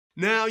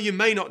Now, you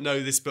may not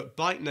know this, but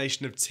Bike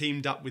Nation have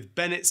teamed up with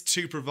Bennetts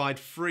to provide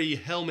free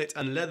helmet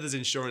and leathers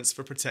insurance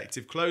for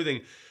protective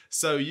clothing,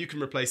 so you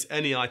can replace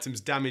any items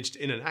damaged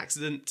in an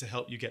accident to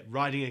help you get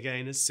riding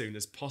again as soon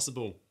as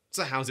possible.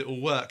 So how's it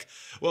all work?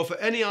 Well, for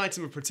any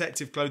item of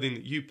protective clothing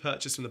that you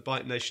purchase from the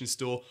Bike Nation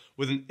store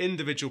with an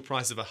individual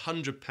price of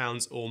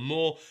 £100 or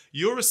more,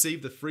 you'll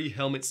receive the free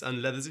helmets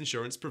and leathers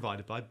insurance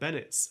provided by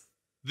Bennetts.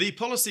 The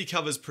policy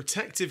covers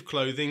protective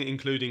clothing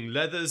including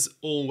leathers,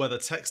 all-weather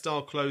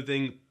textile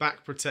clothing,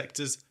 back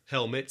protectors,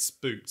 helmets,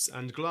 boots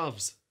and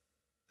gloves.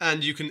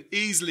 And you can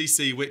easily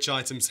see which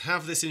items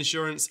have this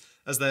insurance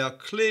as they are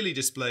clearly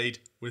displayed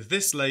with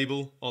this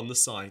label on the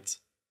site.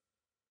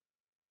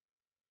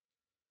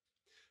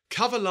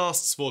 Cover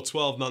lasts for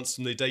 12 months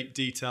from the date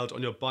detailed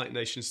on your Bike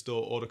Nation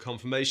store order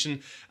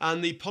confirmation,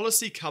 and the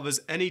policy covers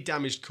any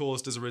damage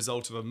caused as a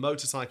result of a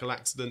motorcycle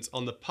accident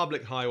on the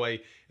public highway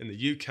in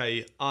the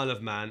UK, Isle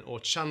of Man or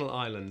Channel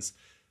Islands.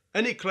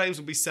 Any claims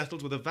will be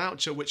settled with a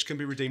voucher which can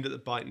be redeemed at the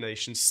Bike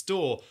Nation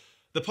store.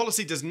 The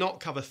policy does not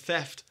cover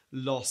theft,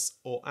 loss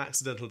or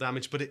accidental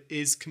damage, but it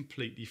is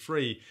completely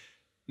free.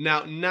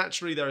 Now,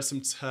 naturally, there are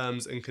some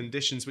terms and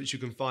conditions which you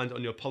can find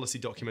on your policy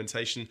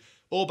documentation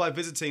or by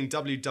visiting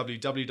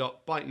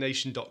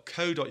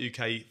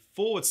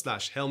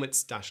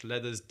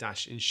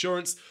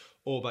www.bikenation.co.uk/helmets-leathers-insurance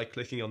or by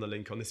clicking on the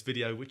link on this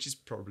video, which is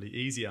probably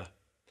easier.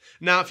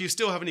 Now, if you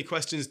still have any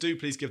questions, do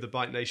please give the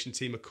Bike Nation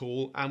team a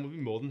call and we'll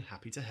be more than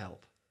happy to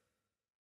help.